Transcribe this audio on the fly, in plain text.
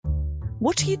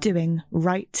What are you doing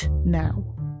right now?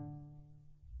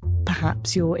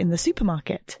 Perhaps you're in the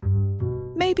supermarket.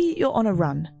 Maybe you're on a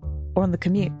run or on the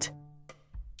commute.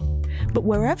 But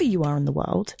wherever you are in the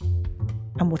world,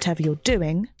 and whatever you're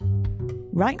doing,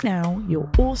 right now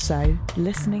you're also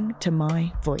listening to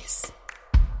my voice.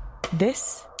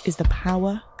 This is the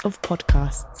power of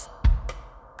podcasts.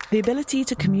 The ability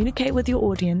to communicate with your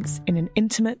audience in an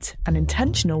intimate and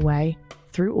intentional way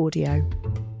through audio.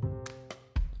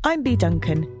 I'm Bea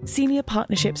Duncan, Senior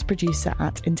Partnerships Producer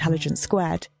at Intelligence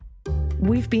Squared.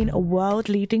 We've been a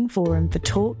world-leading forum for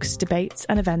talks, debates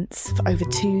and events for over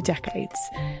 2 decades.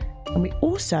 And we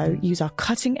also use our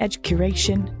cutting-edge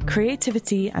curation,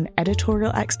 creativity and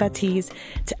editorial expertise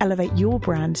to elevate your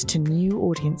brand to new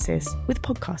audiences with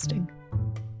podcasting.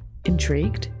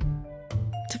 Intrigued?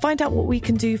 To find out what we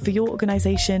can do for your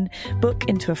organisation, book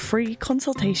into a free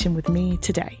consultation with me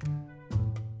today.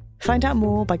 Find out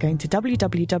more by going to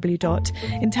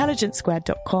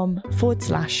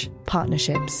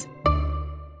www.intelligencesquared.com/partnerships.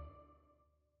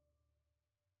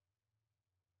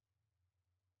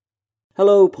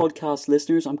 Hello podcast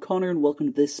listeners, I'm Connor and welcome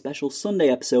to this special Sunday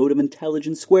episode of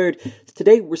Intelligence Squared.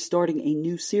 Today we're starting a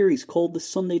new series called The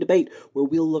Sunday Debate, where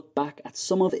we'll look back at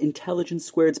some of Intelligence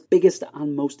Squared's biggest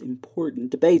and most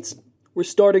important debates. We're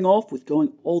starting off with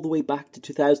going all the way back to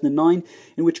 2009,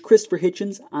 in which Christopher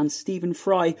Hitchens and Stephen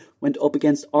Fry went up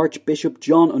against Archbishop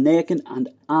John Onaiken and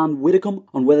Anne Widdecombe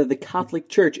on whether the Catholic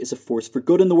Church is a force for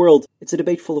good in the world. It's a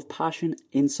debate full of passion,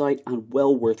 insight and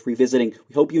well worth revisiting.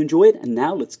 We hope you enjoy it, and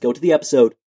now let's go to the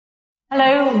episode.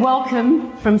 Hello,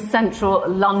 welcome from central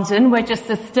London. We're just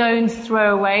a stone's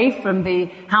throw away from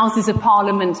the Houses of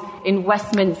Parliament in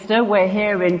Westminster. We're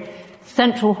here in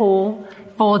Central Hall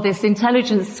for this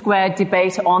Intelligence Squared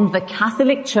debate on the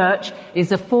Catholic Church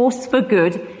is a force for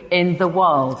good in the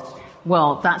world.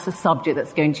 Well, that's a subject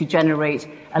that's going to generate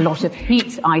a lot of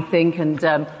heat, I think, and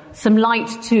some light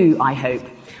too, I hope.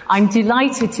 I'm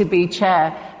delighted to be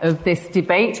chair of this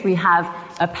debate. We have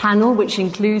a panel which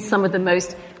includes some of the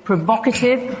most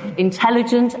provocative,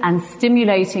 intelligent and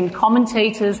stimulating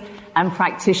commentators and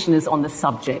practitioners on the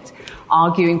subject.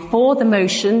 Arguing for the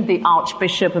motion, the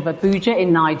Archbishop of Abuja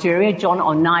in Nigeria, John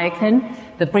Onaiken,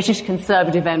 the British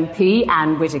Conservative MP,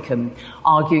 Anne Widdecombe.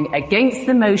 Arguing against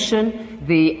the motion,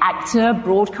 the actor,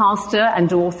 broadcaster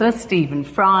and author, Stephen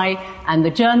Fry, and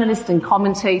the journalist and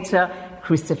commentator,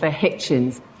 Christopher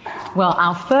Hitchens. Well,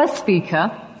 our first speaker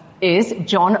is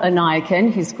John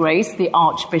Onaiken, His Grace, the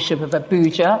Archbishop of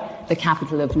Abuja, the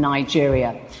capital of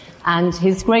Nigeria. And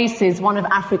His Grace is one of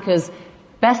Africa's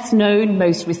best known,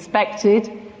 most respected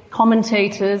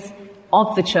commentators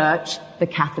of the Church, the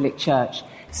Catholic Church.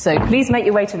 So please make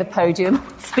your way to the podium,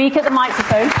 speak at the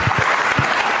microphone.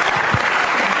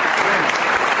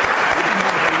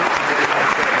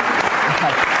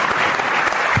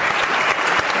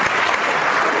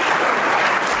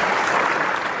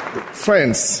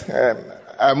 Friends,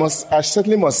 I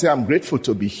certainly must say I'm grateful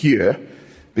to be here,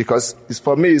 because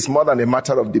for me it's more than a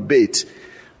matter of debate,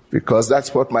 because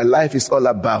that's what my life is all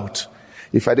about.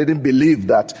 If I didn't believe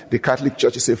that the Catholic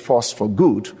Church is a force for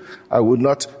good, I would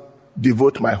not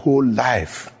devote my whole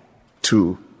life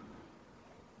to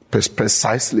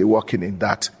precisely working in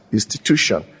that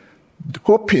institution,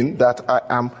 hoping that I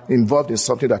am involved in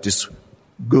something that is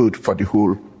good for the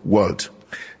whole world.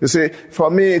 You see, for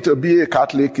me to be a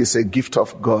Catholic is a gift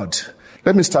of God.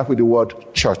 Let me start with the word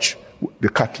church, the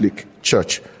Catholic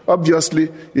Church.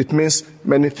 Obviously, it means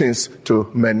many things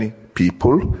to many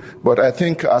people, but I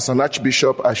think as an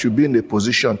archbishop, I should be in a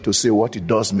position to say what it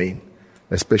does mean,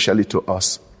 especially to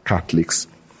us Catholics.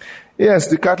 Yes,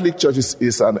 the Catholic Church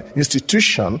is an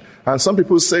institution, and some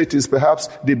people say it is perhaps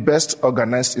the best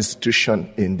organized institution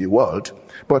in the world,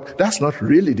 but that's not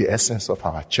really the essence of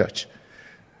our church.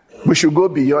 We should go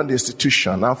beyond the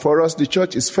institution, and for us, the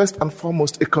church is first and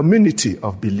foremost a community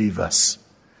of believers.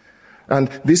 And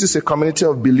this is a community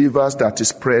of believers that is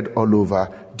spread all over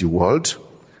the world,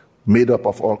 made up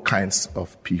of all kinds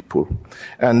of people.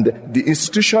 And the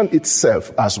institution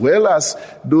itself, as well as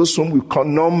those whom we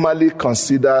normally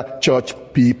consider church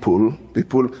people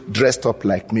dressed up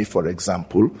like me, for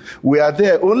example, we are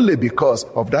there only because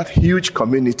of that huge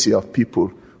community of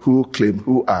people who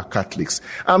are Catholics.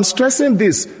 I'm stressing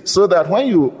this so that when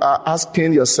you are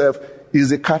asking yourself, is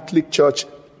the Catholic Church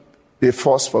a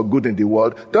force for good in the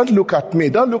world? Don't look at me.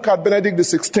 Don't look at Benedict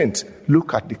XVI.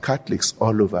 Look at the Catholics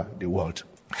all over the world.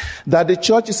 That the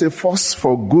church is a force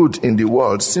for good in the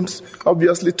world seems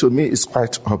obviously to me is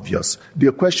quite obvious.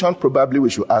 The question probably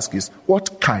we should ask is,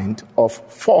 what kind of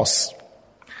force?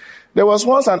 There was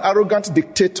once an arrogant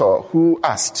dictator who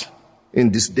asked in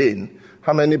disdain,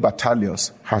 how many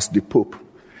battalions has the Pope?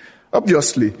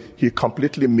 Obviously, he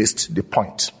completely missed the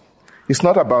point. It's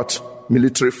not about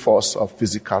military force or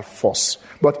physical force,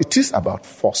 but it is about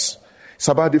force. It's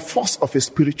about the force of a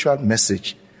spiritual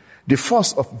message, the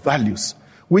force of values,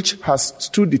 which has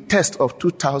stood the test of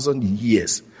 2,000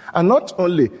 years. And not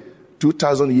only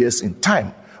 2,000 years in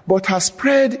time, but has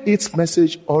spread its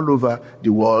message all over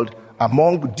the world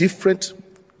among different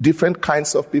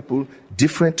kinds of people,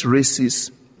 different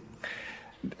races.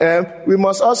 We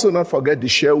must also not forget the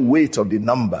sheer weight of the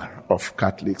number of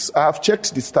Catholics. I have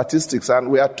checked the statistics,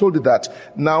 and we are told that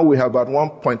now we have about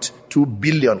 1.2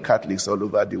 billion Catholics all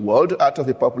over the world, out of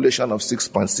a population of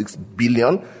 6.6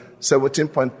 billion,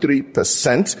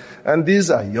 17.3%. And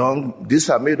these are young. These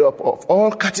are made up of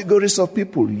all categories of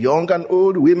people, young and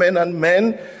old, women and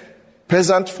men,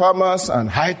 peasant farmers and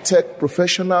high-tech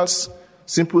professionals,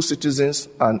 simple citizens,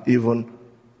 and even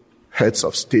heads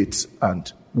of states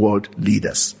and world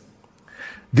leaders.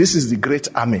 This is the great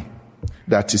army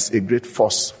that is a great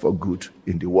force for good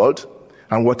in the world.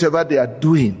 And whatever they are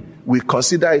doing, we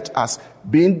consider it as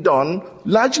being done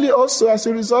largely also as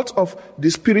a result of the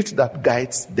spirit that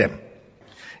guides them.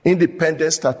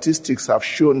 Independent statistics have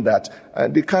shown that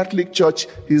the Catholic Church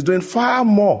is doing far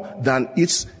more than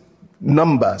its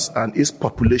numbers and its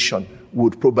population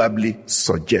would probably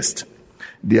suggest.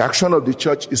 The action of the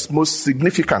Church is most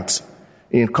significant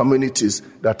in communities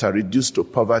that are reduced to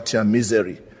poverty and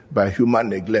misery by human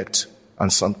neglect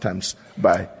and sometimes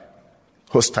by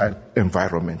hostile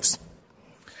environments.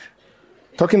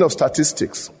 Talking of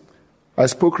statistics, I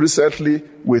spoke recently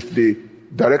with the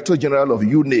Director General of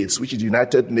UNAIDS, which is the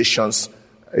United Nations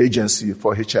Agency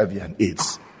for HIV and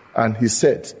AIDS. And he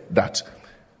said that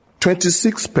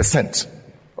 26%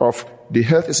 of the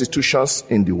health institutions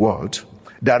in the world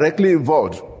directly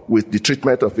involved with the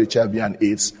treatment of HIV and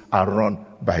AIDS are run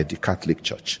by the Catholic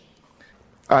Church.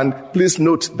 And please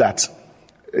note that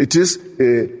it is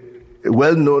a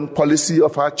well-known policy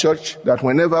of our church that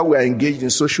whenever we are engaged in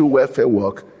social welfare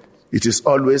work, it is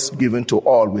always given to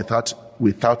all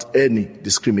without any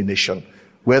discrimination,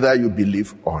 whether you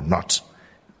believe or not,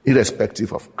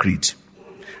 irrespective of creed.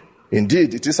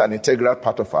 Indeed, it is an integral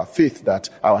part of our faith that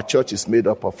our church is made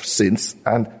up of saints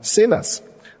and sinners.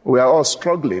 We are all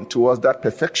struggling towards that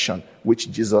perfection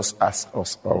which Jesus asked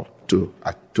us all to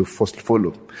first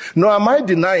follow. Nor am I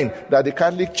denying that the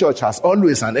Catholic Church has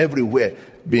always and everywhere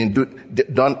been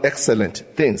done excellent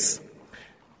things,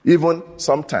 even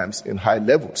sometimes in high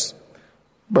levels.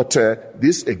 But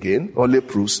this again only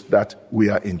proves that we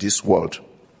are in this world.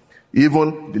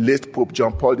 Even the late Pope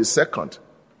John Paul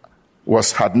II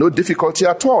had no difficulty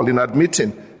at all in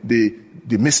admitting the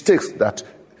mistakes that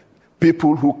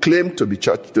people who claim to be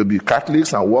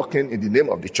Catholics and working in the name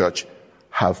of the church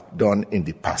have done in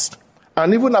the past,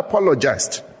 and even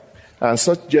apologized. And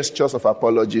such gestures of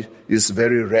apology is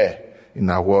very rare in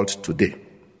our world today.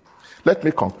 Let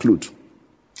me conclude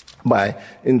by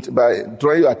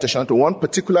drawing your attention to one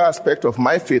particular aspect of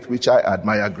my faith which I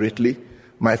admire greatly.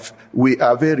 We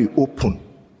are very open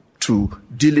to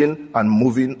dealing and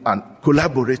moving and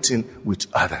collaborating with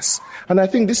others. And I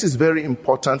think this is very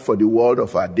important for the world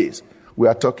of our days. We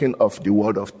are talking of the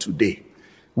world of today.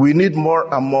 We need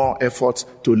more and more efforts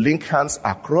to link hands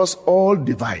across all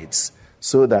divides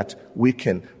so that we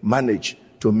can manage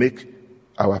to make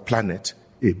our planet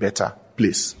a better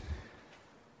place.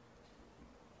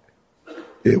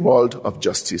 A world of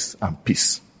justice and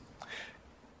peace.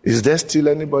 Is there still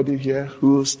anybody here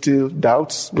who still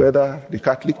doubts whether the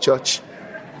Catholic Church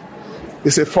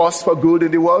is a force for good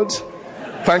in the world?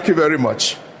 Thank you very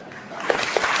much.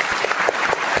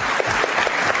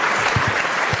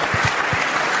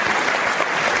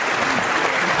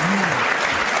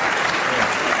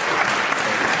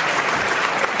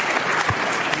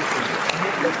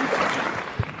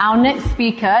 Our next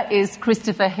speaker is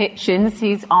Christopher Hitchens.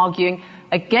 He's arguing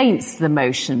against the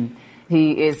motion.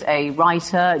 He is a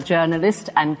writer, journalist,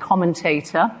 and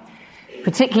commentator,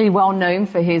 particularly well known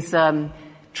for his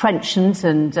trenchant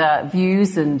and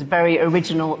views and very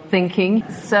original thinking.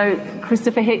 So,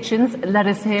 Christopher Hitchens, let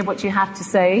us hear what you have to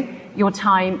say. Your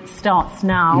time starts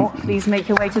now. Please make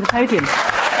your way to the podium.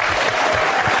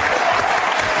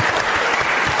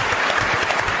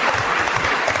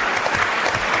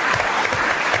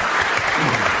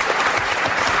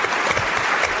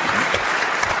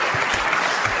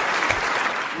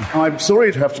 I'm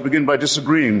sorry to have to begin by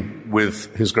disagreeing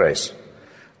with His Grace.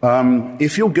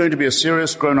 If you're going to be a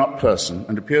serious grown-up person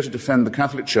and appear to defend the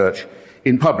Catholic Church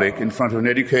in public in front of an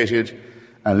educated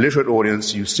and literate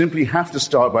audience, you simply have to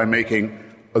start by making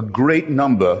a great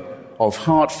number of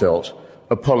heartfelt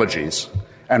apologies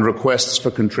and requests for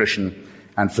contrition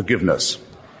and forgiveness.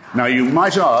 Now, you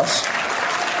might ask,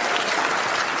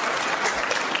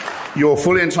 You're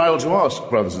fully entitled to ask,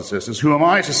 brothers and sisters, who am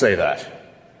I to say that?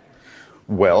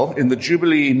 Well, in the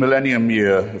Jubilee Millennium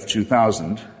year of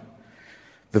 2000,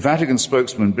 the Vatican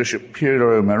spokesman, Bishop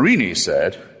Piero Marini,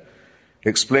 said,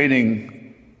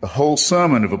 explaining a whole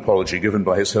sermon of apology given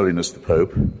by His Holiness the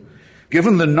Pope,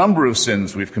 given the number of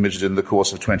sins we've committed in the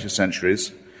course of 20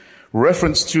 centuries,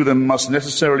 reference to them must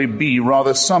necessarily be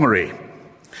rather summary.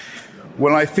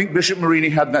 Well, I think Bishop Marini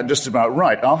had that just about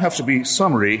right. I'll have to be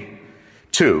summary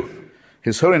too.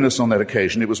 His Holiness on that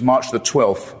occasion, it was March the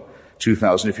 12th,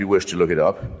 2000, if you wish to look it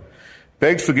up,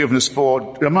 begged forgiveness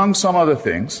for, among some other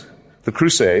things, the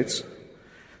Crusades,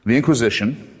 the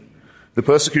Inquisition, the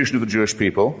persecution of the Jewish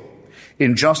people,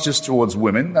 injustice towards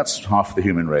women, that's half the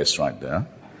human race right there,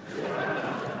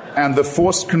 and the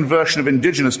forced conversion of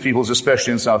indigenous peoples,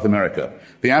 especially in South America,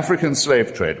 the African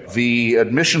slave trade, the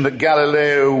admission that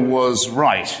Galileo was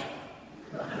right,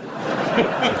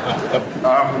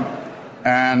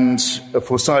 and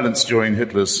for silence during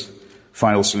Hitler's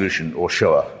final solution, or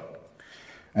Shoah.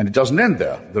 And it doesn't end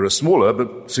there. There are smaller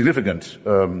but significant,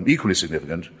 equally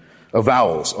significant,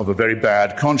 avowals of a very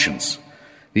bad conscience.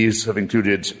 These have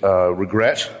included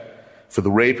regret for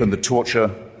the rape and the torture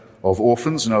of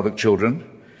orphans and other children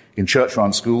in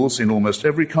church-run schools in almost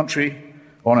every country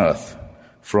on earth,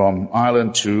 from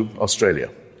Ireland to Australia.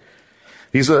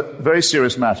 These are very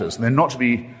serious matters, and they're not to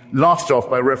be laughed off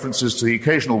by references to the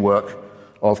occasional work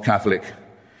of Catholic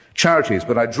charities.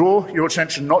 But I draw your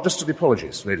attention not just to the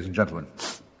apologies, ladies and gentlemen,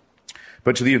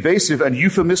 but to the evasive and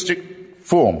euphemistic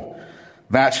form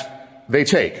that they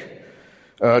take.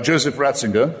 Joseph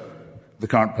Ratzinger, the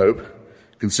current Pope,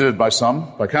 considered by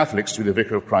some, by Catholics, to be the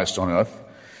Vicar of Christ on earth,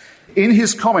 in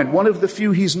his comment, one of the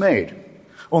few he's made,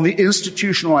 on the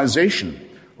institutionalization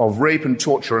of rape and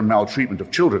torture and maltreatment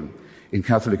of children in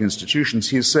Catholic institutions,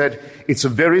 he has said, it's a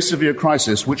very severe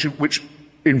crisis which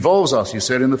involves us, he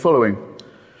said, in the following: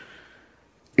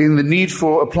 in the need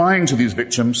for applying to these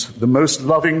victims the most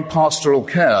loving pastoral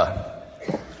care.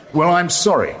 Well, I'm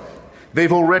sorry.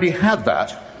 They've already had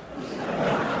that.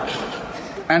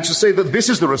 And to say that this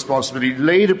is the responsibility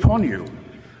laid upon you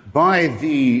by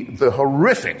the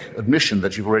horrific admission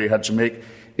that you've already had to make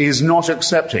is not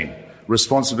accepting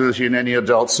responsibility in any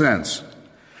adult sense.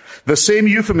 The same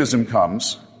euphemism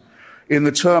comes in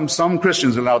the term some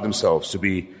Christians allow themselves to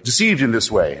be deceived in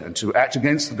this way and to act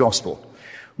against the gospel.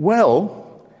 Well,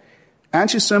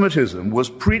 anti-Semitism was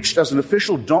preached as an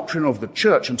official doctrine of the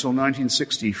church until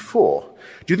 1964.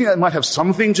 Do you think that might have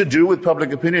something to do with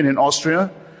public opinion in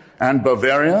Austria and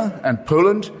Bavaria and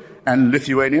Poland and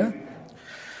Lithuania?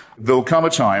 There'll come a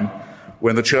time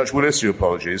when the church will issue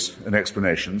apologies and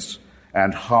explanations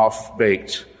and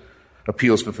half-baked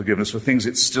appeals for forgiveness for things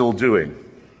it's still doing.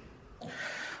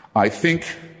 I think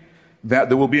that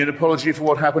there will be an apology for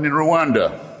what happened in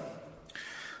Rwanda,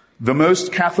 the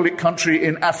most Catholic country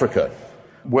in Africa,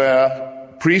 where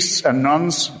priests and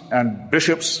nuns and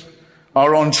bishops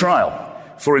are on trial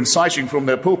for inciting from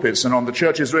their pulpits and on the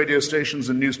church's radio stations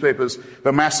and newspapers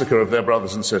the massacre of their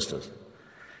brothers and sisters.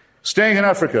 Staying in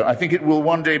Africa, I think it will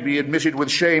one day be admitted with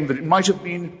shame that it might have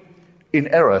been in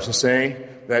error to say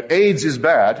that AIDS is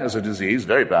bad as a disease,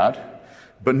 very bad,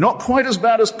 but not quite as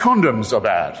bad as condoms are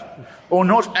bad, or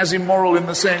not as immoral in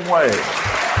the same way.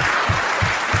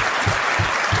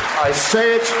 I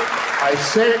say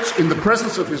it in the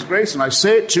presence of His grace, and I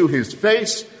say it to His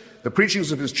face. The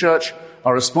preachings of His church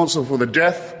are responsible for the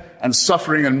death and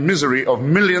suffering and misery of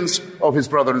millions of His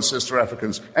brother and sister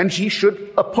Africans, and He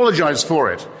should apologize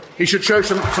for it. He should show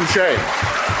some shame.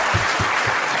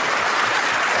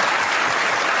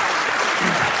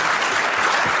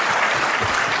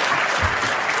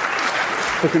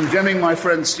 For condemning my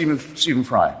friend Stephen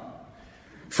Fry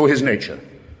for his nature,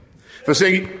 for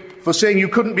saying you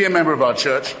couldn't be a member of our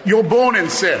church. You're born in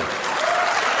sin.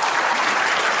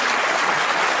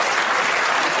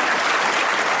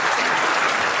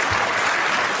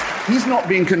 He's not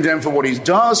being condemned for what he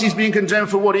does, he's being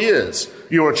condemned for what he is.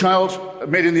 You're a child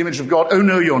made in the image of God. Oh,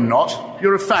 no, you're not.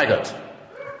 You're a faggot.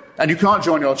 And you can't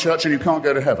join your church and you can't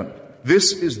go to heaven.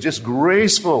 This is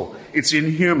disgraceful. It's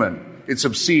inhuman. It's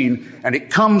obscene. And it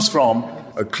comes from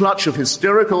a clutch of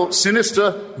hysterical,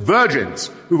 sinister virgins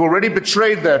who've already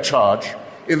betrayed their charge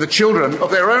in the children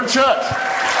of their own church.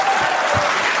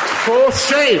 For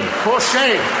shame! For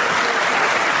shame!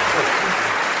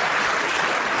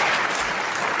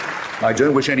 I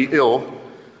don't wish any ill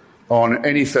on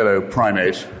any fellow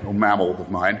primate or mammal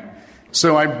of mine.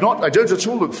 So I don't at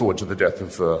all look forward to the death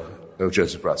of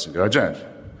Joseph Ratzinger. I don't.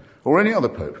 Or any other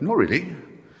pope. Not really.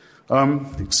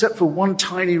 Except for one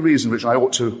tiny reason which I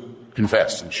ought to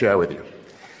confess and share with you.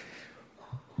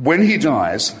 When he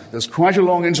dies, there's quite a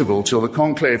long interval till the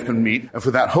conclave can meet, and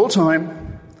for that whole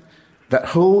time, that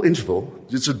whole interval,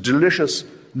 it's a delicious,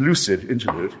 lucid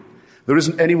interlude, there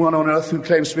isn't anyone on earth who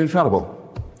claims to be infallible.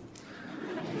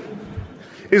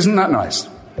 Isn't that nice?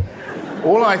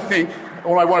 All I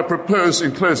want to propose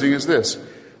in closing is this,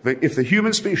 that if the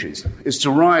human species is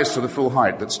to rise to the full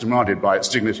height that's demanded by its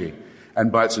dignity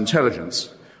and by its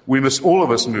intelligence, we must all of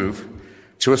us move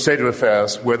to a state of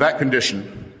affairs where that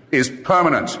condition is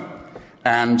permanent.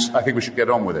 And I think we should get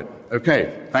on with it.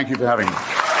 Okay, thank you for having me.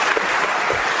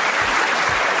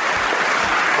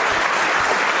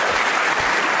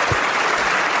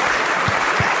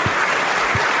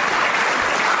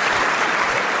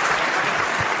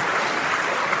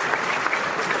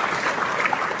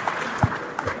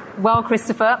 Well,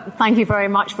 Christopher, thank you very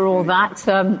much for all that.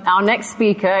 Our next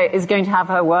speaker is going to have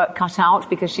her work cut out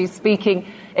because she's speaking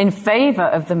in favour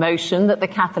of the motion that the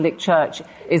Catholic Church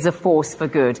is a force for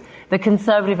good. The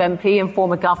Conservative MP and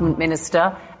former government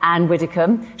minister, Anne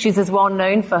Widdecombe, she's as well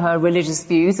known for her religious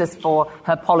views as for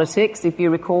her politics. If you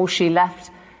recall, she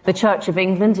left the Church of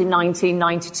England in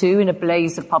 1992 in a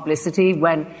blaze of publicity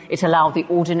when it allowed the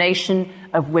ordination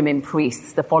of women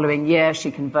priests. The following year, she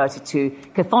converted to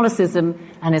Catholicism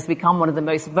and has become one of the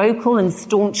most vocal and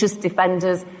staunchest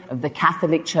defenders of the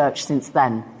Catholic Church since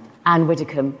then. Anne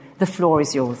Widdecombe, the floor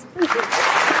is yours.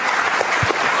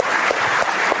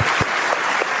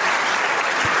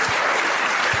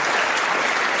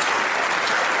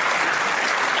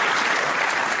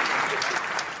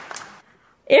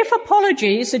 If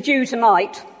apologies are due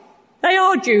tonight, they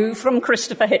are due from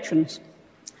Christopher Hitchens,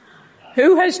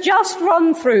 who has just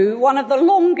run through one of the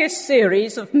longest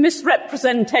series of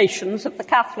misrepresentations of the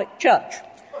Catholic Church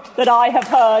that I have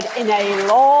heard in a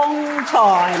long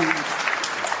time.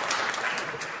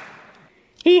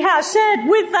 He has said,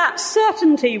 with that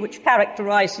certainty which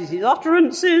characterises his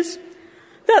utterances,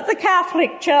 that the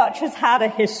Catholic Church has had a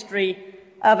history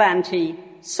of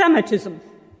anti-Semitism.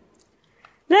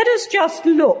 Let us just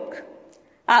look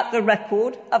at the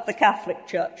record of the Catholic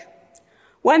Church.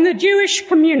 When the Jewish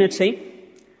community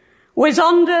was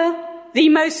under the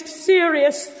most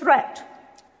serious threat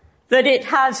that it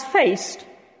has faced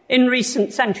in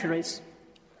recent centuries,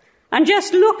 and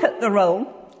just look at the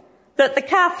role that the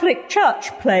Catholic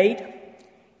Church played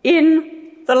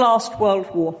in the last World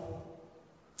War.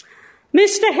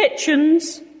 Mr.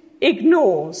 Hitchens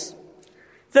ignores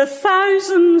the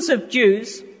thousands of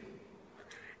Jews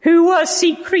who were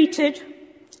secreted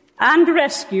and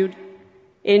rescued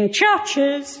in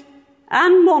churches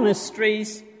and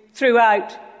monasteries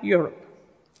throughout Europe.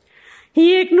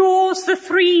 He ignores the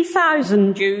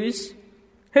 3,000 Jews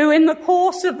who, in the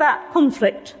course of that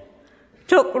conflict,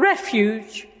 took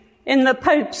refuge in the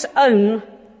Pope's own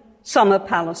summer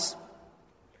palace.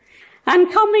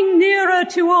 And coming nearer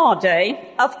to our day,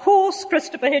 of course,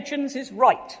 Christopher Hitchens is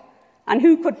right, and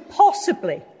who could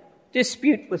possibly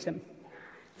dispute with him,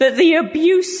 that the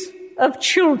abuse of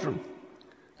children,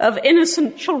 of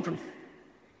innocent children,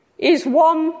 is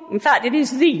one, in fact, it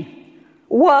is the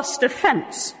worst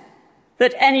offence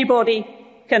that anybody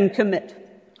can commit.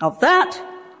 Of that,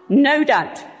 no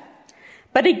doubt.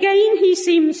 But again, he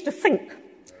seems to think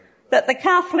that the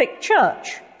Catholic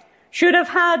Church should have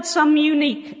had some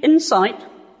unique insight,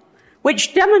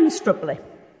 which demonstrably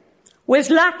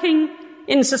was lacking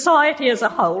in society as a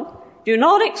whole. Do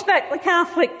not expect the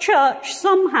Catholic Church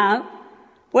somehow,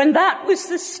 when that was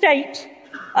the state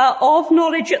of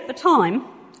knowledge at the time,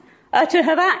 to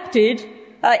have acted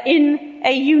in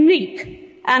a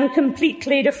unique and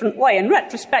completely different way. In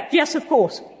retrospect, yes, of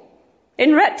course.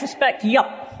 In retrospect,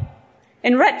 yup.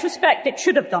 In retrospect, it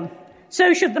should have done.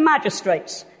 So should the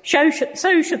magistrates. So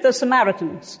should the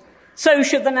Samaritans. So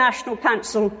should the National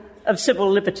Council of Civil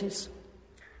Liberties.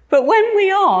 But when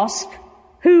we ask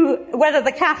whether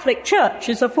the Catholic Church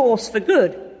is a force for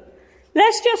good,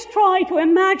 let's just try to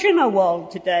imagine a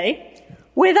world today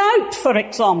without, for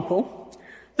example,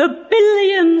 the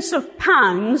billions of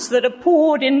pounds that are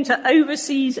poured into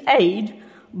overseas aid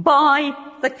by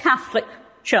the Catholic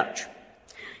Church,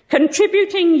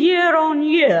 contributing year on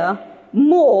year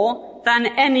more than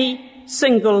any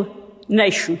single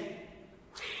nation.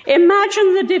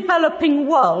 Imagine the developing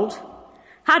world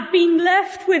had been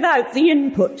left without the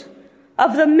input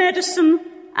of the medicine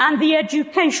and the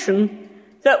education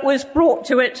that was brought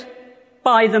to it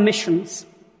by the missions.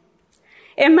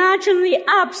 Imagine the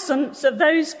absence of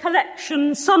those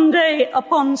collections Sunday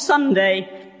upon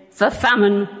Sunday for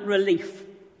famine relief.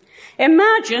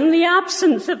 Imagine the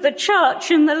absence of the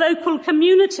church in the local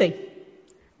community.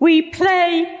 We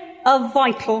play a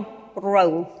vital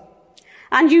role.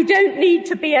 And you don't need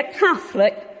to be a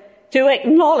Catholic to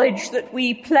acknowledge that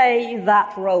we play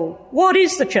that role. What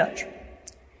is the church?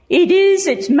 It is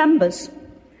its members.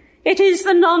 It is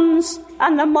the nuns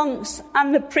and the monks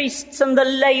and the priests and the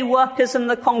lay workers and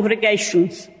the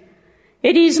congregations.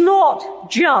 It is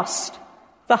not just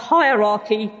the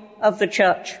hierarchy of the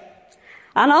church.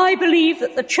 And I believe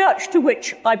that the church to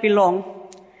which I belong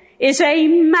is a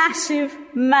massive,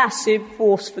 massive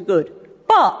force for good.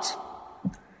 But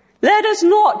let us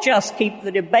not just keep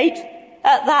the debate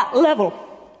at that level.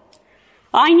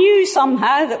 I knew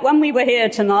somehow that when we were here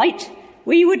tonight,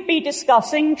 we would be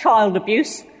discussing child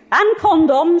abuse and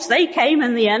condoms. They came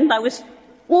in the end. I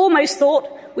almost thought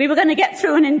we were going to get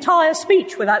through an entire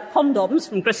speech without condoms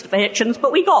from Christopher Hitchens,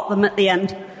 but we got them at the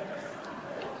end.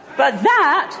 But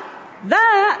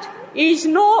that is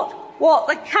not what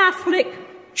the Catholic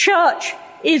Church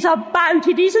is about.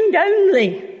 It isn't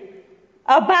only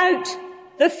about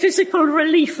the physical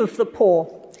relief of the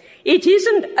poor. It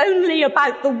isn't only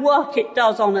about the work it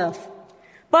does on earth,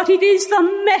 but it is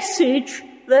the message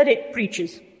that it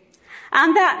preaches.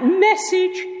 And that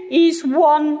message is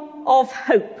one of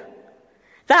hope.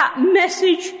 That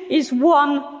message is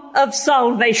one of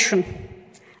salvation.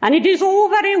 And it is all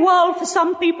very well for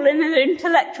some people in their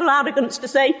intellectual arrogance to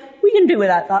say, we can do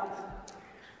without that.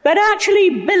 But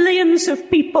actually, billions of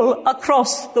people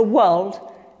across the world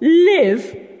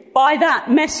live by that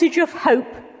message of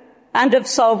hope and of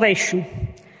salvation.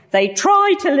 They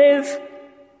try to live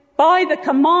by the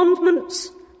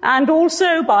commandments and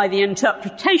also by the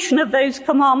interpretation of those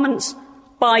commandments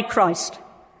by Christ.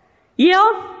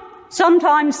 Yeah,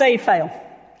 sometimes they fail.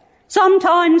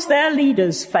 Sometimes their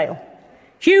leaders fail.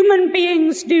 Human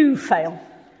beings do fail.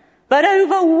 But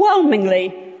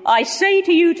overwhelmingly, I say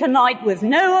to you tonight with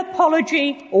no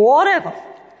apology or whatever,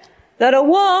 that a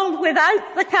world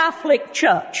without the Catholic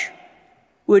Church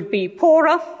would be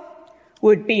poorer,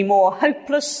 would be more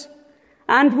hopeless,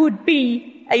 and would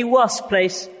be a worse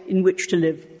place in which to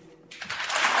live.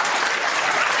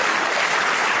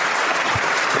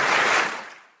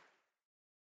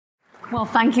 Well,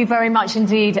 thank you very much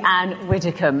indeed, Anne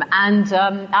Widdicombe. And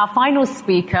our final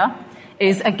speaker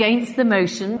is against the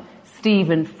motion,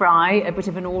 Stephen Fry, a bit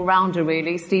of an all-rounder,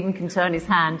 really. Stephen can turn his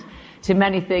hand to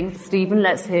many things. Stephen,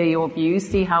 let's hear your views,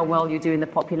 see how well you do in the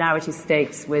popularity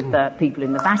stakes with people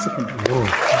in the Vatican.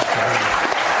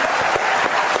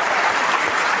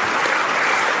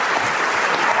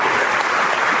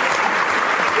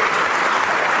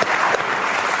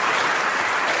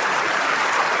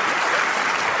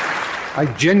 I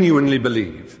genuinely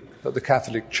believe that the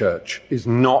Catholic Church is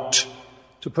not,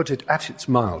 to put it at its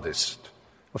mildest,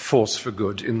 a force for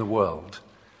good in the world.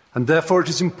 And therefore it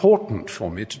is important for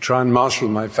me to try and marshal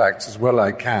my facts as well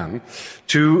I can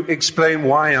to explain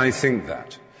why I think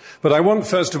that. But I want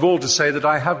first of all to say that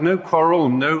I have no quarrel,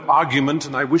 no argument,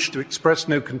 and I wish to express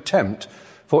no contempt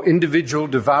for individual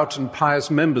devout and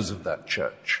pious members of that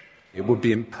church. It would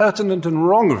be impertinent and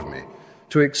wrong of me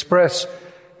to express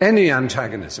any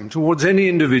antagonism towards any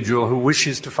individual who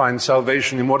wishes to find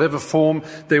salvation in whatever form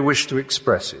they wish to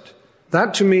express it.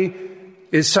 That, to me,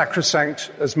 is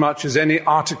sacrosanct as much as any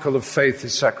article of faith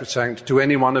is sacrosanct to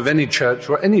anyone of any church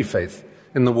or any faith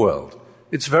in the world.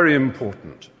 It's very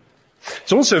important.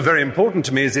 It's also very important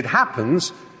to me, as it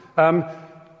happens,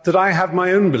 that I have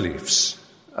my own beliefs.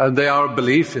 They are a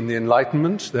belief in the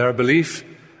Enlightenment. They are a belief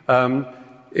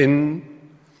in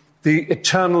the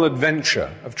eternal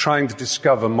adventure of trying to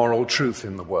discover moral truth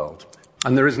in the world.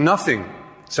 And there is nothing,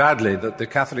 sadly, that the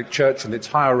Catholic Church and its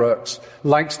hierarchs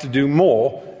likes to do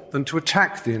more than to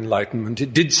attack the Enlightenment.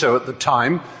 It did so at the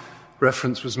time.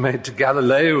 Reference was made to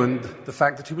Galileo and the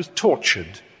fact that he was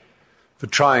tortured for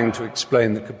trying to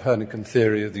explain the Copernican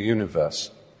theory of the universe.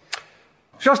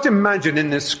 Just imagine in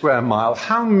this square mile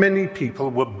how many people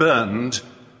were burned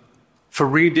for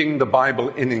reading the Bible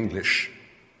in English.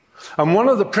 And one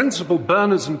of the principal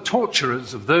burners and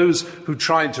torturers of those who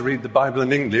tried to read the Bible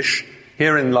in English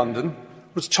here in London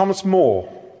was Thomas More.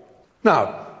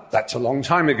 Now, that's a long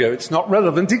time ago. It's not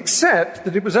relevant, except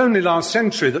that it was only last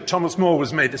century that Thomas More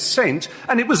was made a saint,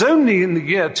 and it was only in the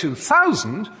year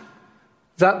 2000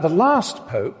 that the last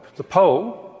pope, the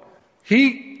Pole,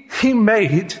 he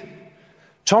made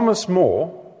Thomas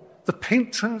More the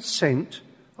patron saint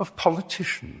of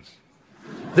politicians.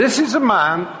 This is a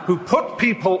man who put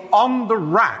people on the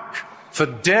rack for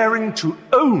daring to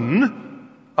own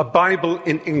a Bible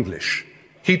in English.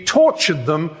 He tortured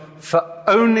them for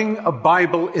owning a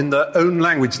Bible in their own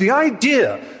language. The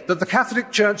idea that the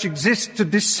Catholic Church exists to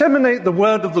disseminate the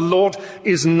word of the Lord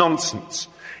is nonsense.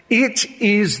 It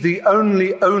is the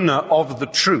only owner of the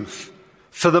truth.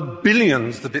 for the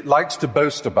billions that it likes to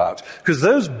boast about, because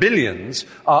those billions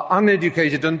are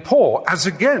uneducated and poor, as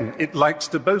again it likes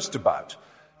to boast about.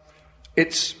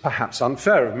 It's perhaps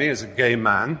unfair of me as a gay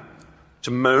man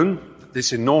to moan that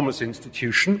this enormous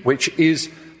institution, which is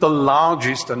the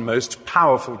largest and most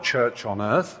powerful church on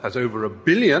earth, has over 1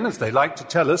 billion, as they like to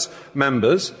tell us,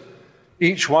 members,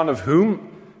 each one of whom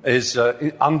is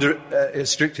under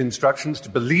strict instructions to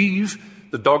believe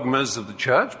the dogmas of the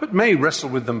church, but may wrestle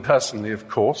with them personally, of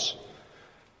course.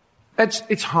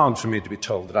 It's hard for me to be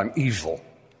told that I'm evil,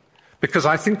 because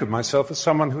I think of myself as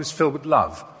someone who is filled with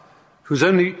love, whose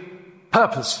only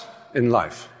purpose in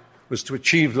life was to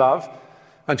achieve love,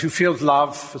 and who feels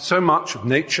love for so much of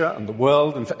nature and the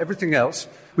world and for everything else.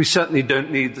 We certainly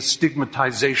don't need the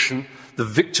stigmatization, the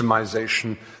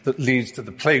victimization that leads to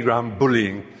the playground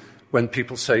bullying when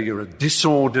people say you're a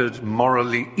disordered,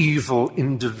 morally evil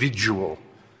individual.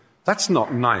 That's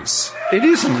not nice. It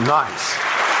isn't nice.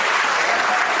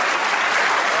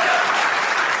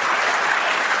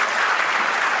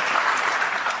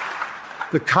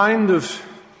 The kind of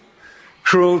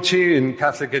cruelty in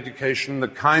Catholic education, the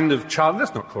kind of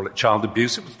let's not call it child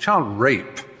abuse, it was child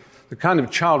rape. The kind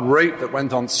of child rape that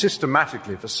went on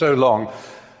systematically for so long.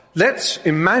 Let's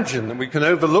imagine that we can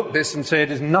overlook this and say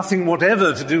it is nothing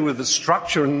whatever to do with the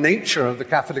structure and nature of the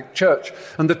Catholic Church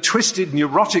and the twisted,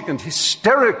 neurotic and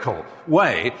hysterical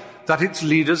way that its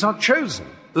leaders are chosen.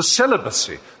 The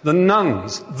celibacy, the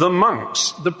nuns, the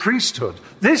monks, the priesthood.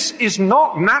 This is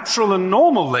not natural and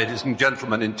normal, ladies and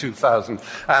gentlemen, in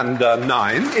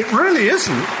 2009. It really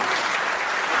isn't.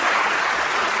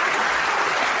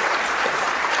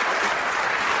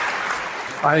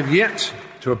 I have yet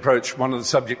to approach one of the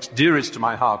subjects dearest to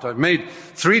my heart. I've made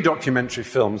 3 documentary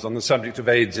films on the subject of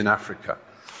AIDS in Africa.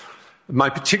 My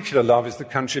particular love is the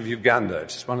country of Uganda.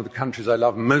 It's one of the countries I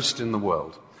love most in the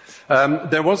world.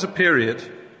 There was a period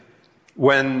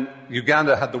when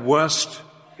Uganda had the worst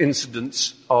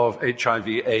incidence of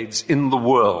HIV/AIDS in the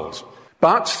world.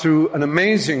 But through an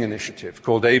amazing initiative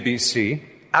called ABC,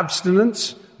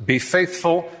 abstinence, be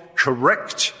faithful,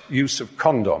 correct use of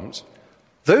condoms,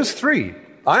 those 3,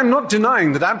 I'm not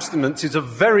denying that abstinence is a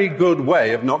very good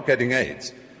way of not getting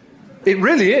AIDS. It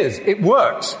really is. It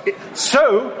works.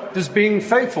 So does being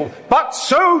faithful. But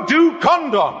so do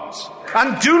condoms.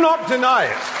 And do not deny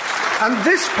it. And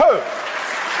this Pope,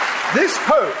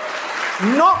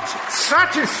 not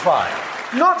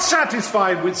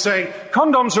satisfied with saying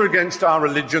condoms are against our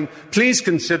religion, please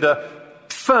consider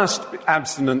first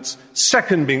abstinence,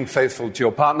 second being faithful to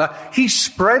your partner. He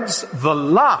spreads the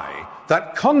lie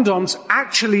that condoms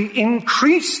actually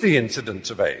increase the incidence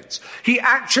of AIDS. He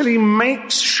actually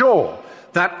makes sure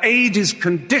that aid is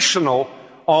conditional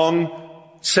on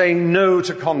saying no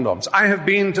to condoms. I have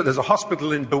been to, there's a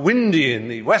hospital in Bwindi in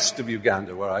the west of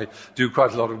Uganda where I do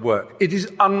quite a lot of work. It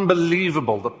is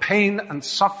unbelievable, the pain and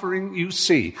suffering you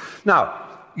see. Now,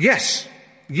 yes,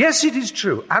 it is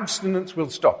true, abstinence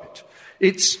will stop it.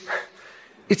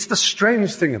 It's the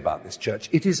strange thing about this church.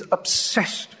 It is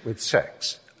obsessed with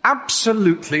sex.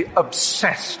 Absolutely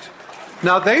obsessed.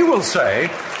 Now, they will say,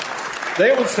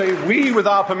 we with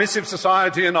our permissive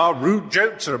society and our rude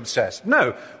jokes are obsessed.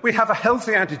 No, we have a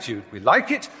healthy attitude. We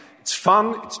like it, it's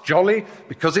fun, it's jolly,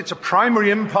 because it's a primary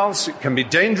impulse. It can be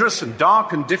dangerous and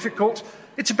dark and difficult.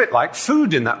 It's a bit like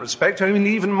food in that respect,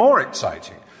 only even more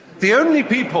exciting. The only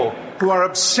people who are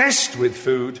obsessed with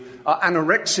food are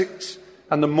anorexics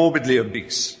and the morbidly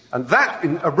obese. And that,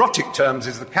 in erotic terms,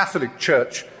 is the Catholic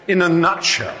Church in a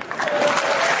nutshell.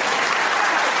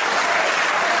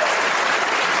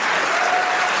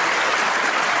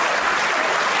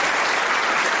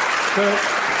 So,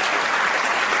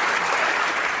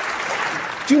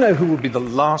 do you know who would be the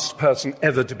last person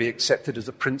ever to be accepted as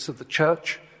a prince of the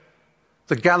church?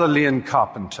 The Galilean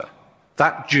carpenter,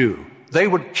 that Jew. They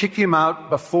would kick him out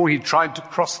before he tried to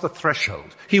cross the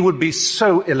threshold. He would be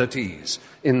so ill at ease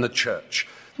in the church.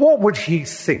 What would he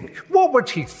think? What would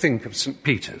he think of St.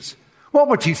 Peter's? What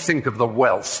would he think of the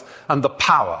wealth and the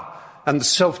power and the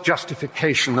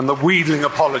self-justification and the wheedling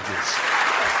apologies?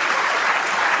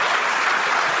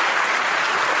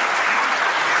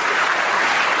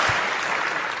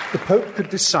 The Pope could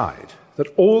decide that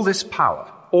all this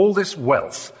power, all this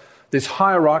wealth, this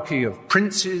hierarchy of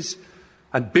princes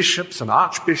and bishops and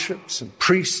archbishops and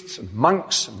priests and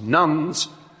monks and nuns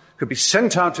could be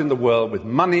sent out in the world with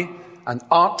money and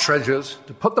art treasures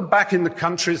to put them back in the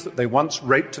countries that they once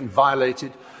raped and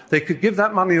violated. They could give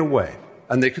that money away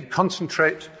and they could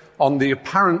concentrate on the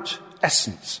apparent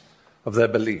essence of their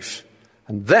belief.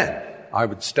 And then I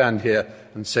would stand here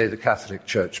and say the Catholic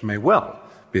Church may well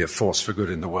be a force for good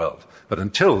in the world. But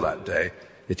until that day,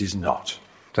 it is not.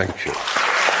 Thank you.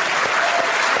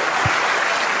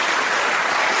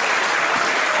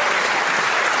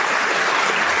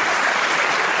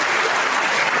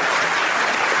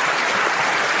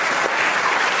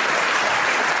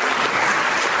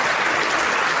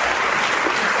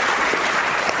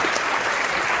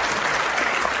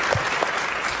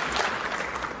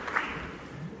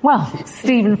 Well,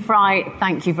 Stephen Fry,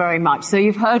 thank you very much. So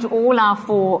you've heard all our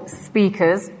 4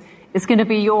 speakers. It's going to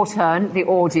be your turn, the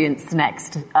audience,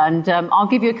 next. And I'll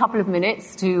give you a couple of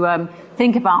minutes to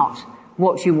think about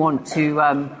what you want to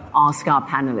ask our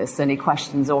panellists, any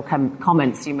questions or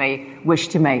comments you may wish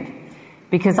to make.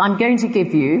 Because I'm going to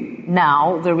give you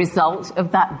now the result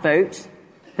of that vote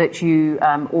that you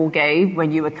all gave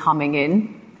when you were coming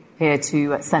in here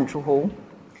to Central Hall.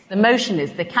 The motion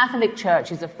is the Catholic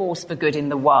Church is a force for good in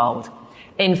the world.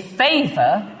 In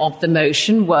favour of the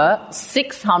motion were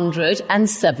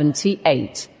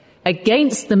 678.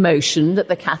 Against the motion that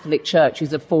the Catholic Church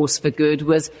is a force for good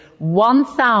was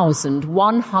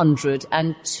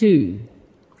 1,102.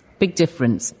 Big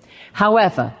difference.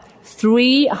 However,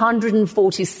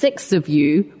 346 of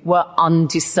you were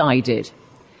undecided.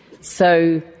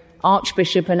 So,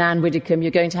 Archbishop and Anne Widdecombe,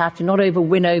 you're going to have to not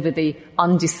win over the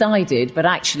undecided, but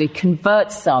actually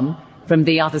convert some from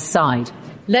the other side.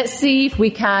 Let's see if we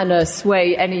can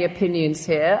sway any opinions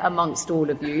here amongst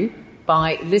all of you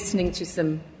by listening to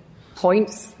some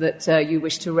points that you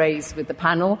wish to raise with the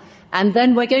panel. And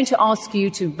then we're going to ask you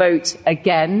to vote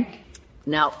again.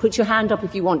 Now, put your hand up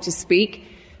if you want to speak.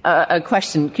 A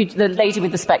question. The lady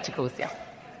with the spectacles, yeah.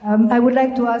 I would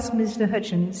like to ask Mr.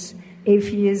 Hutchins if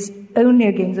he is only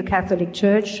against the Catholic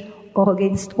Church or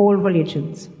against all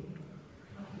religions.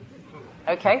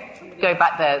 Okay, go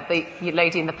back there, the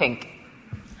lady in the pink.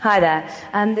 Hi there.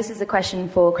 This is a question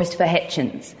for Christopher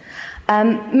Hitchens.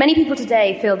 Many people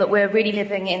today feel that we're really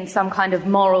living in some kind of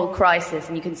moral crisis,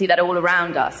 and you can see that all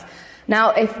around us. Now,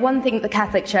 if one thing the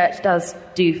Catholic Church does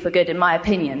do for good, in my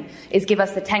opinion, is give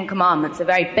us the 10 Commandments, a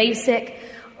very basic,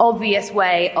 obvious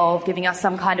way of giving us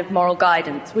some kind of moral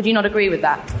guidance. Would you not agree with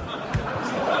that?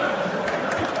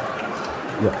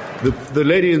 Yeah. The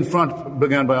lady in front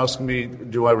began by asking me,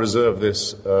 do I reserve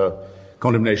this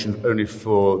condemnation only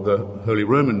for the Holy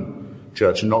Roman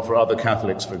Church and not for other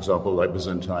Catholics, for example, like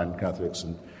Byzantine Catholics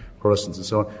and Protestants and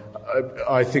so on?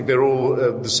 I think they're all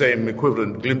the same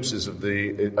equivalent glimpses of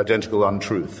the identical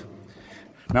untruth.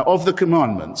 Now, of the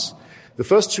commandments, the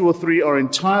first 2 or 3 are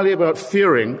entirely about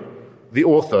fearing the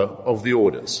author of the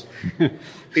orders.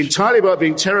 Entirely about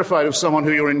being terrified of someone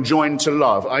who you're enjoined to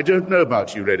love. I don't know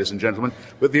about you, ladies and gentlemen,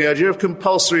 but the idea of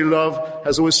compulsory love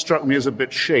has always struck me as a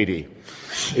bit shady,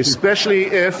 especially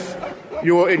if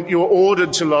you're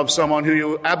ordered to love someone who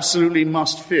you absolutely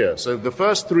must fear. So the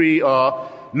first 3 are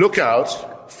look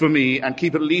out for me and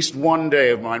keep at least one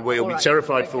day of mine where you'll be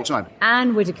terrified full time.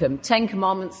 Anne Widdecombe, 10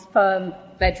 Commandments, firm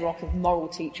bedrock of moral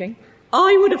teaching.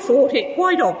 I would have thought it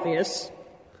quite obvious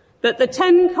that the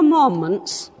 10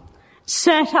 Commandments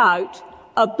set out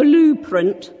a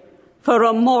blueprint for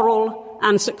a moral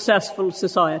and successful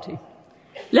society.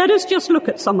 Let us just look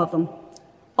at some of them.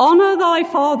 Honour thy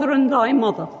father and thy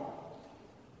mother.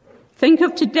 Think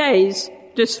of today's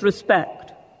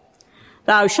disrespect.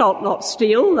 Thou shalt not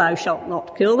steal, thou shalt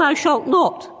not kill, thou shalt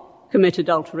not commit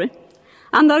adultery,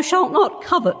 and thou shalt not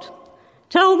covet.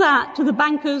 Tell that to the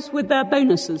bankers with their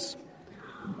bonuses.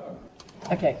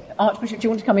 Okay. Archbishop, do you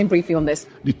want to come in briefly on this?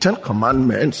 The 10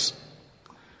 Commandments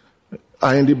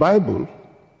are in the Bible,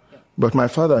 but my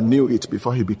father knew it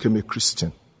before he became a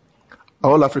Christian.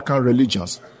 All African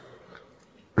religions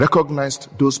recognized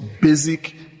those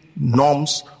basic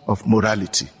norms of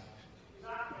morality.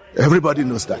 Everybody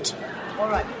knows that. All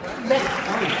right.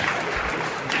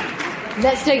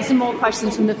 Let's take some more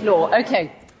questions from the floor.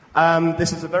 Okay.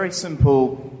 This is a very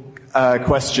simple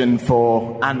question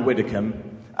for Anne Widdecombe.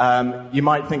 You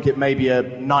might think it may be a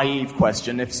naive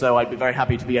question. If so, I'd be very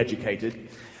happy to be educated.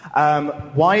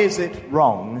 Why is it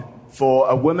wrong for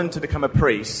a woman to become a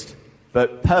priest,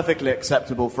 but perfectly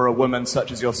acceptable for a woman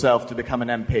such as yourself to become an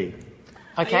MP?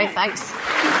 Okay, thanks.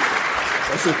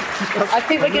 I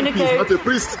think we're going to go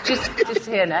just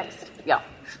here next. Yeah.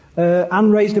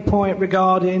 Anne raised a point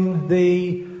regarding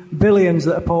the billions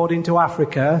that are poured into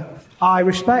Africa. I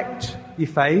respect your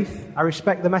faith. I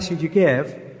respect the message you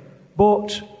give.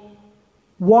 But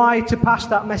why, to pass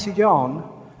that message on,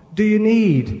 do you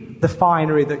need the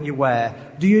finery that you wear?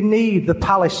 Do you need the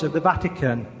palace of the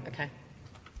Vatican? Okay.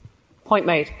 Point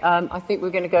made. I think we're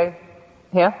going to go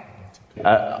here.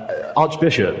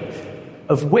 Archbishop,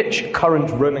 of which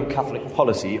current Roman Catholic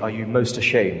policy are you most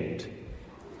ashamed?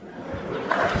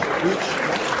 Current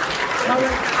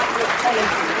Catholic policy are you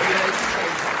most ashamed?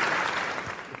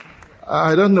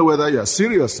 I don't know whether you're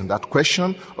serious in that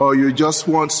question or you just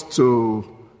want to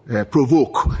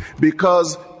provoke.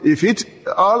 Because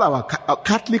all our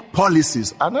Catholic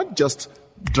policies are not just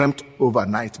dreamt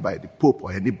overnight by the Pope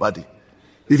or anybody.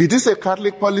 If it is a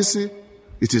Catholic policy,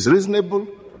 it is reasonable.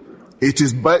 It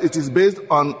is based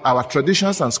on our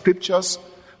traditions and scriptures.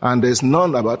 and there's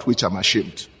none about which I'm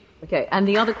ashamed. Okay, and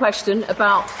the other question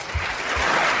about...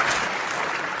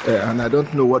 And I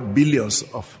don't know what billions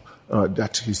of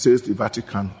that he says the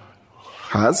Vatican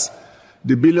has.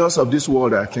 The billions of this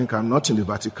world, I think, are not in the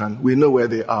Vatican. We know where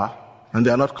they are, and they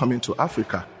are not coming to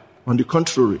Africa. On the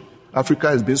contrary, Africa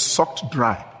has been sucked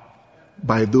dry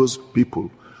by those people,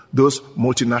 those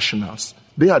multinationals.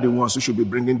 They are the ones who should be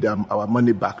bringing our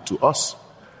money back to us.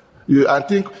 I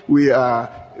think we are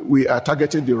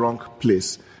targeting the wrong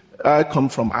place. I come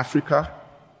from Africa,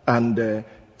 and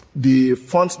the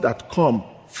funds that come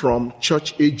from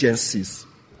church agencies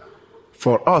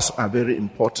for us are very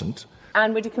important.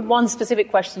 And one specific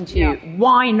question to you.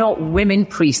 Why not women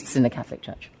priests in the Catholic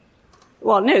Church?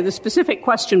 Well, no, the specific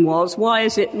question was, why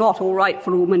is it not all right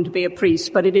for a woman to be a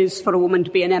priest, but it is for a woman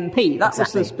to be an MP? That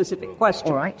was the specific question.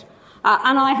 All right.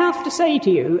 And I have to say to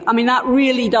you, I mean, that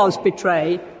really does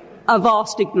betray a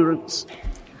vast ignorance.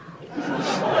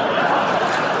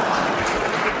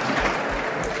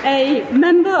 A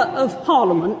member of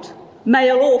Parliament,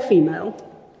 male or female,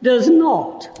 does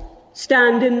not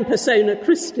stand in persona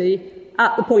Christi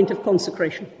at the point of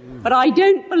consecration. But I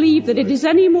don't believe that it is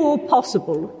any more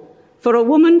possible for a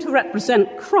woman to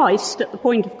represent Christ at the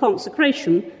point of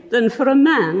consecration than for a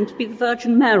man to be the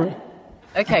Virgin Mary.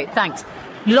 Okay, thanks.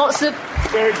 Lots of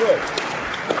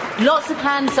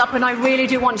hands up, and I really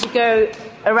do want to go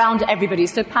around to everybody.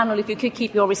 So, panel, if you could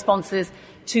keep your responses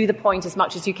to the point as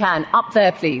much as you can. Up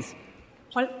there, please.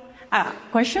 Well,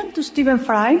 question to Stephen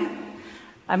Fry.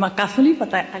 I'm a Catholic,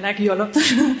 but I like you a lot.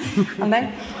 And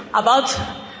then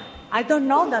I don't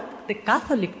know that the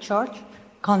Catholic Church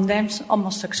condemns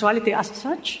homosexuality as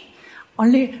such,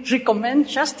 only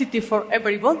recommends chastity for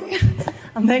everybody.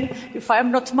 And then, if I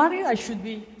am not married, I should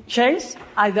be chaste.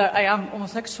 Either I am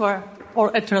homosexual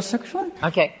or heterosexual.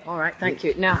 Okay, all right, thank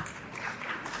you. Now.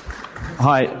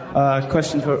 Hi,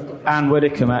 question for Anne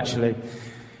Widdecombe, actually.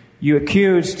 You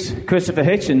accused Christopher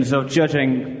Hitchens of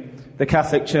judging the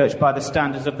Catholic Church by the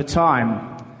standards of the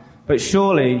time, but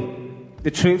surely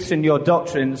the truths in your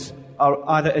doctrines are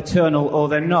either eternal or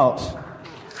they're not.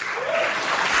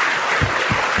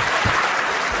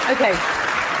 Okay.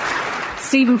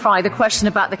 Stephen Fry, the question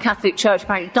about the Catholic Church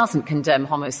apparently doesn't condemn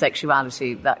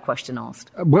homosexuality, that question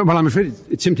asked. Well, I'm afraid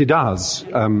it simply does.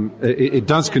 It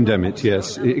does condemn it,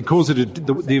 yes. It calls it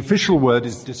the official word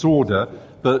is disorder,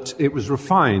 but it was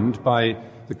refined by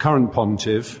the current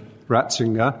pontiff,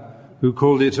 Ratzinger, who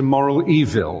called it a moral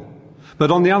evil. But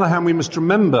on the other hand, we must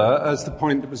remember, as the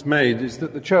point that was made, is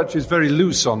that the Church is very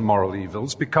loose on moral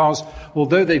evils because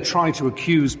although they try to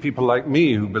accuse people like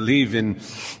me who believe in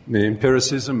the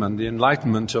empiricism and the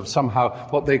Enlightenment of somehow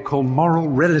what they call moral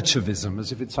relativism,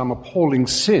 as if it's some appalling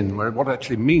sin, where what it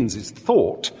actually means is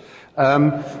thought,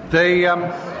 they,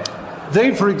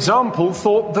 for example,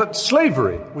 thought that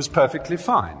slavery was perfectly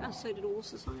fine. So did all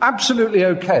society. Absolutely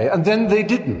okay, and then they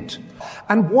didn't.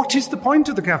 And what is the point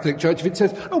of the Catholic Church if it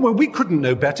says, oh, well, we couldn't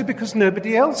know better because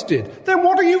nobody else did? Then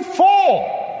what are you for?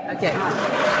 Okay.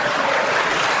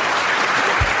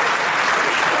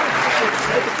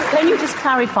 Can you just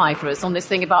clarify for us on this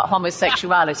thing about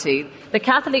homosexuality? The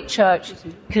Catholic Church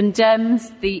condemns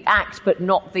the act but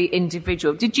not the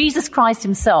individual. Did Jesus Christ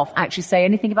himself actually say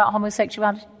anything about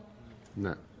homosexuality?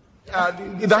 No.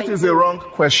 That is a wrong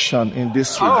question in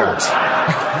this regard.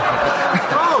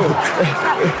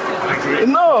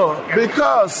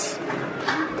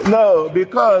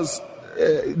 Because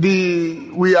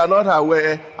we are not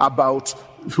aware about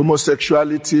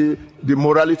homosexuality, the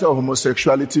morality of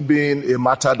homosexuality being a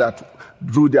matter that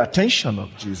drew the attention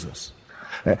of Jesus.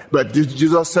 But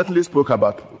Jesus certainly spoke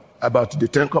about the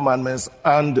Ten Commandments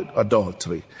and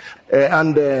adultery.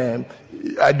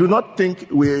 I do not think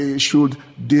we should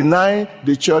deny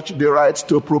the Church the right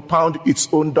to propound its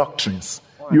own doctrines.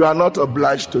 Right. You are not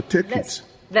obliged to take it.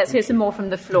 Let's hear some more from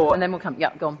the floor, and then we'll come.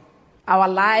 Yeah, go on. Our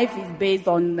life is based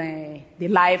on the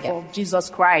life of Jesus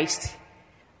Christ,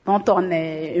 not on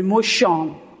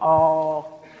emotion or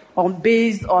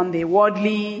based on the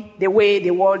way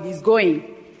the world is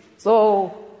going.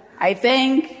 So I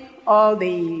think all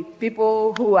the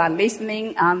people who are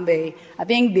listening and I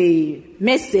think the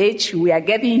message we are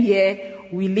getting here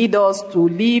will lead us to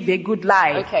live a good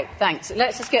life. Okay, thanks.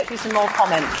 Let's just get through some more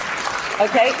comments.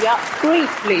 Okay, yeah,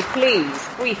 briefly, please,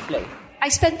 briefly. I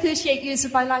spent 38 years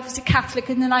of my life as a Catholic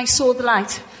and then I saw the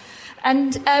light.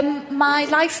 And my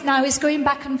life now is going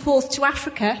back and forth to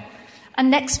Africa, and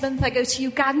next month I go to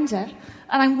Uganda,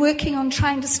 and I'm working on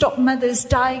trying to stop mothers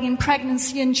dying in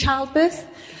pregnancy and childbirth.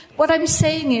 What I'm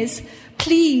saying is,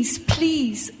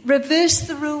 please reverse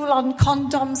the rule on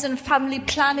condoms and family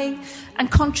planning and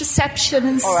contraception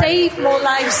and save more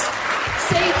lives.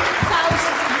 Save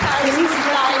thousands and thousands of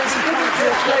lives.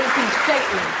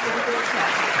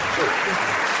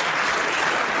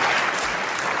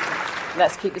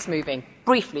 Let's keep this moving.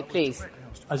 Briefly, please.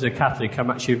 As a Catholic,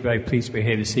 I'm actually very pleased to be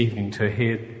here this evening to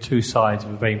hear two sides of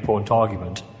a very important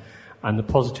argument. And the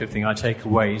positive thing I take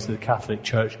away is that the Catholic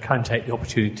Church can take the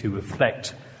opportunity to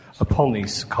reflect upon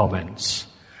these comments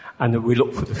and that we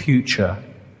look for the future.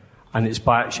 And it's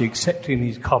by actually accepting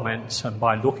these comments and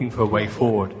by looking for a way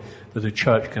forward that the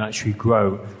Church can actually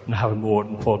grow and have a more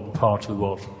important part of the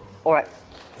world. All right.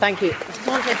 Thank you. I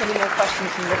don't take any more questions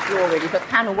from the floor, really. But,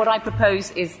 panel, what I propose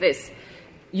is this.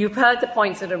 You've heard the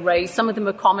points that are raised. Some of them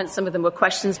were comments, some of them were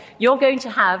questions. You're going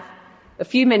to have a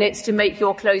few minutes to make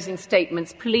your closing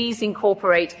statements. Please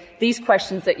incorporate these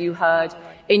questions that you heard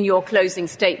in your closing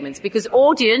statements. Because,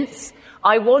 audience,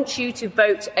 I want you to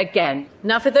vote again.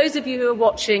 Now, for those of you who are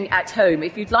watching at home,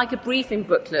 if you'd like a briefing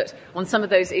booklet on some of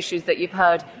those issues that you've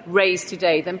heard raised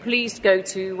today, then please go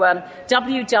to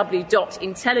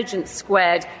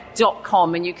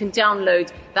www.intelligencesquared.com and you can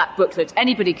download that booklet.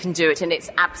 Anybody can do it, and it's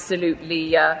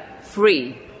absolutely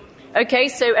free. OK,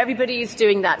 so everybody is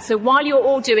doing that. So while you're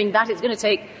all doing that, it's going to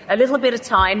take a little bit of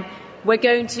time. We're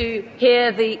going to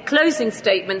hear the closing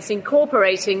statements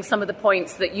incorporating some of the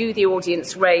points that you, the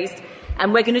audience, raised.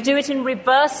 And we're going to do it in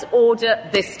reverse order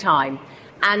this time.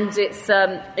 And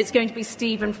it's going to be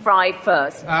Stephen Fry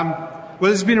first.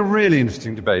 Well, it's been a really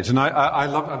interesting debate, and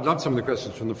I've loved some of the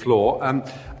questions from the floor.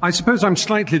 I suppose I'm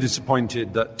slightly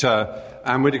disappointed that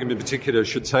Anne Widdecombe in particular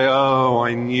should say,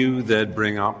 I knew they'd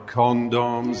bring up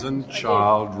condoms and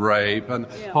child rape and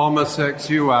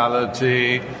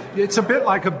homosexuality. It's a bit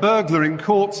like a burglar in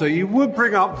court, so you would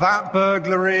bring up that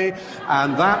burglary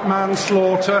and that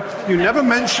manslaughter. You never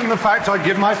mention the fact I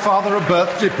give my father a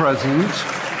birthday present.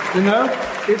 You know,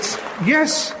 it's,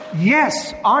 yes,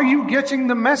 are you getting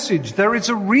the message? There is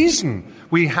a reason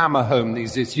we hammer home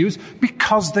these issues,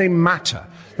 because they matter.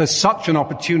 There's such an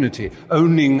opportunity,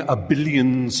 owning 1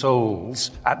 billion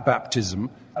souls at baptism.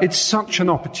 It's such an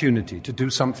opportunity to do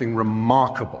something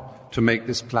remarkable to make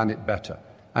this planet better.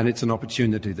 And it's an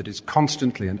opportunity that is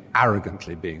constantly and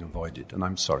arrogantly being avoided, and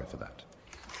I'm sorry for that.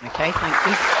 OK, thank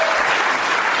you.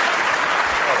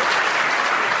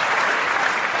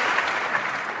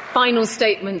 Final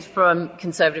statement from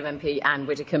Conservative MP Anne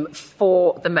Widdecombe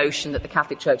for the motion that the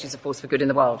Catholic Church is a force for good in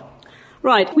the world.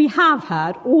 Right, we have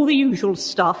had all the usual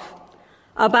stuff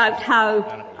about how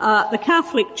the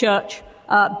Catholic Church,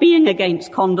 being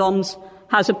against condoms,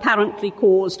 has apparently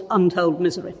caused untold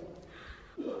misery.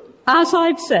 As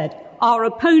I've said, our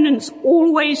opponents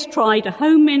always try to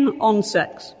home in on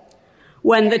sex,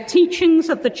 when the teachings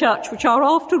of the Church, which are,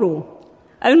 after all,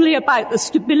 only about the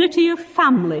stability of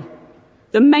family,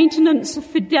 the maintenance of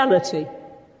fidelity,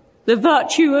 the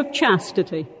virtue of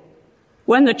chastity,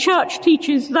 when the Church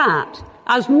teaches that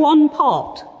as one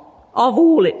part of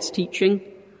all its teaching,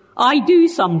 I do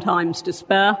sometimes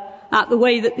despair at the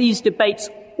way that these debates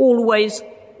always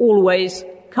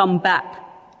come back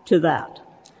to that.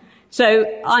 So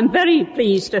I'm very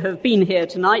pleased to have been here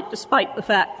tonight, despite the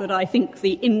fact that I think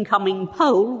the incoming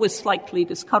poll was slightly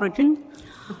discouraging.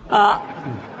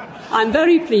 I'm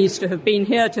very pleased to have been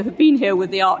here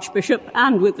with the Archbishop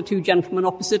and with the two gentlemen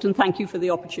opposite, and thank you for the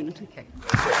opportunity. Okay.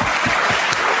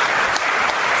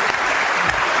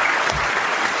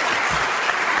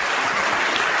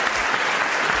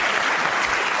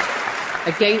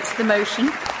 Against the motion,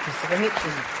 Mr.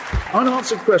 Hitchens.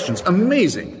 Unanswered questions.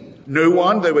 Amazing. No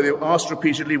one, though they were asked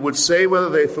repeatedly, would say whether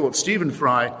they thought Stephen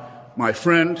Fry, my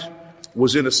friend,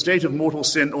 was in a state of mortal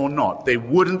sin or not. They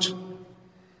wouldn't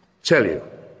tell you.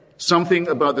 Something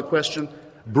about the question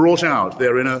brought out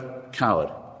their inner coward.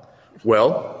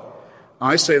 Well,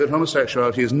 I say that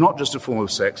homosexuality is not just a form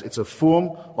of sex, it's a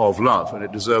form of love, and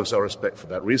it deserves our respect for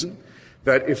that reason.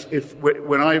 That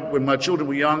when my children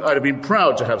were young, I'd have been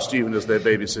proud to have Stephen as their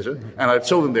babysitter, and I'd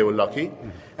told them they were lucky.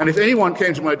 And if anyone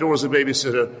came to my door as a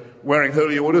babysitter wearing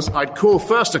holy orders, I'd call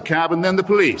first a cab and then the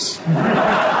police.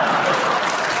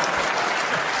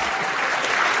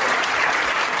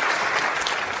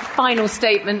 Final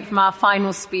statement from our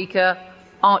final speaker,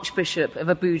 Archbishop of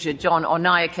Abuja, John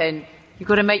Onaiken. You've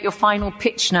got to make your final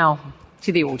pitch now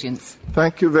to the audience.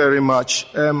 Thank you very much.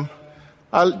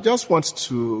 I just want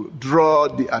to draw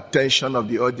the attention of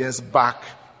the audience back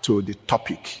to the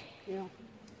topic. Yeah.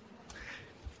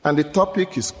 And the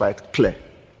topic is quite clear.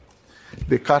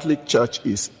 The Catholic Church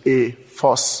is a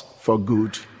force for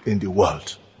good in the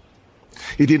world.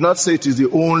 He did not say it is the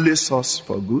only source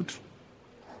for good.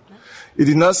 It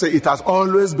did not say it has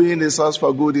always been a source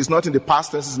for good. It's not in the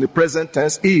past tense, it's in the present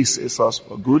tense. Is a source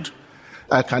for good.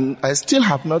 I still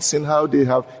have not seen how they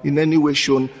have in any way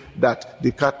shown that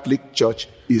the Catholic Church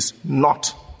is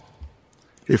not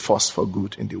a force for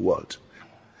good in the world.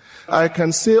 I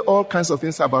can say all kinds of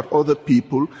things about other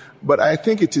people, but I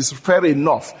think it is fair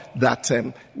enough that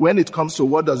when it comes to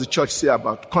what does the church say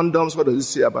about condoms, what does it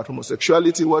say about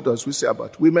homosexuality, what does we say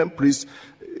about women priests,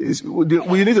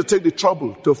 we need to take the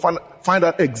trouble to find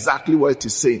out exactly what it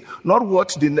is saying, not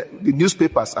what the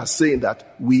newspapers are saying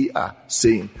that we are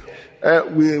saying.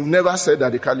 We never said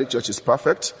that the Catholic Church is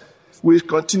perfect. We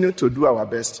continue to do our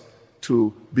best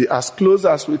to be as close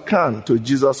as we can to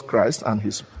Jesus Christ and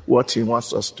what he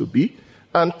wants us to be,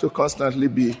 and to constantly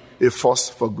be a force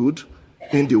for good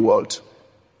in the world.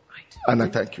 Right. And I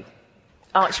thank you.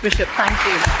 Archbishop, thank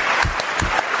you.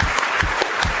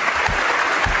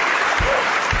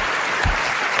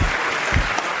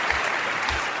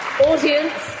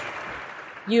 Audience,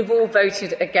 you've all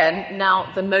voted again.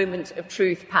 Now, the moment of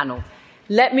truth panel.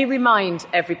 Let me remind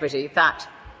everybody that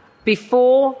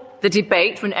before the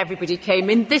debate, when everybody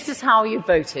came in, this is how you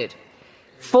voted.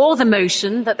 For the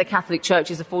motion that the Catholic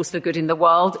Church is a force for good in the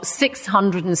world,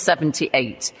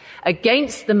 678.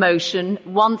 Against the motion,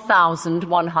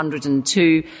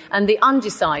 1,102. And the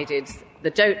undecideds, the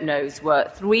don't knows, were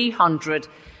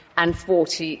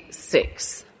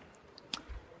 346.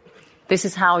 This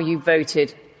is how you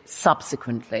voted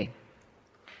subsequently.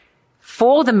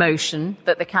 For the motion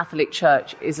that the Catholic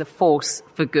Church is a force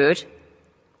for good,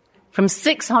 from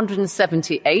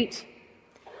 678,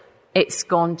 it's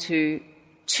gone to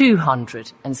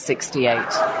 268.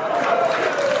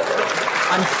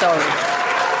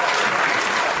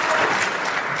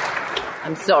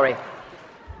 I'm sorry.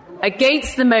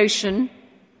 Against the motion,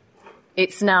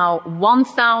 it's now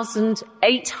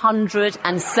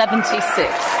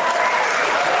 1,876.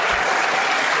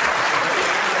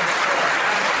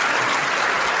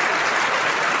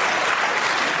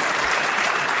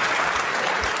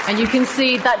 And you can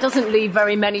see that doesn't leave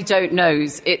very many don't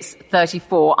knows. It's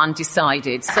 34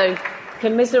 undecided. So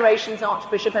commiserations,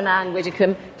 Archbishop and Anne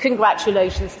Widdecombe.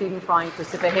 Congratulations, Stephen Fry and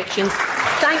Christopher Hitchens.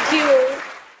 Thank you all.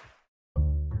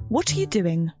 What are you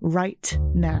doing right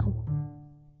now?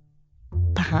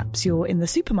 Perhaps you're in the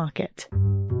supermarket.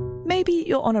 Maybe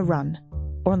you're on a run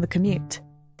or on the commute.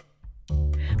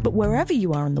 But wherever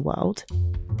you are in the world,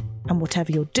 and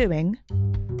whatever you're doing,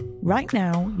 right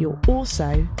now, you're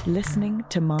also listening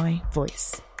to my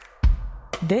voice.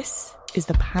 This is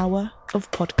the power of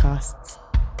podcasts.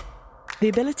 The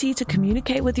ability to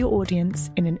communicate with your audience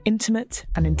in an intimate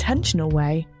and intentional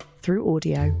way through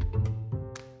audio.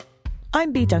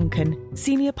 I'm Bea Duncan,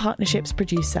 Senior Partnerships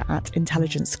Producer at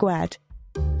Intelligence Squared.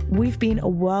 We've been a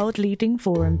world-leading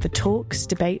forum for talks,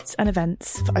 debates and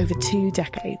events for over 2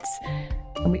 decades.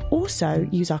 And we also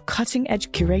use our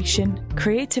cutting-edge curation,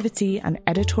 creativity and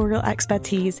editorial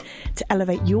expertise to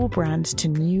elevate your brand to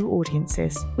new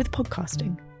audiences with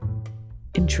podcasting.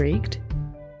 Intrigued?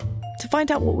 To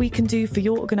find out what we can do for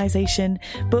your organisation,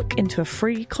 book into a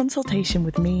free consultation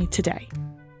with me today.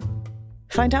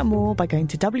 Find out more by going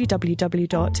to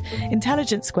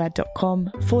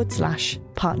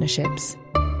www.intelligencesquared.com/partnerships.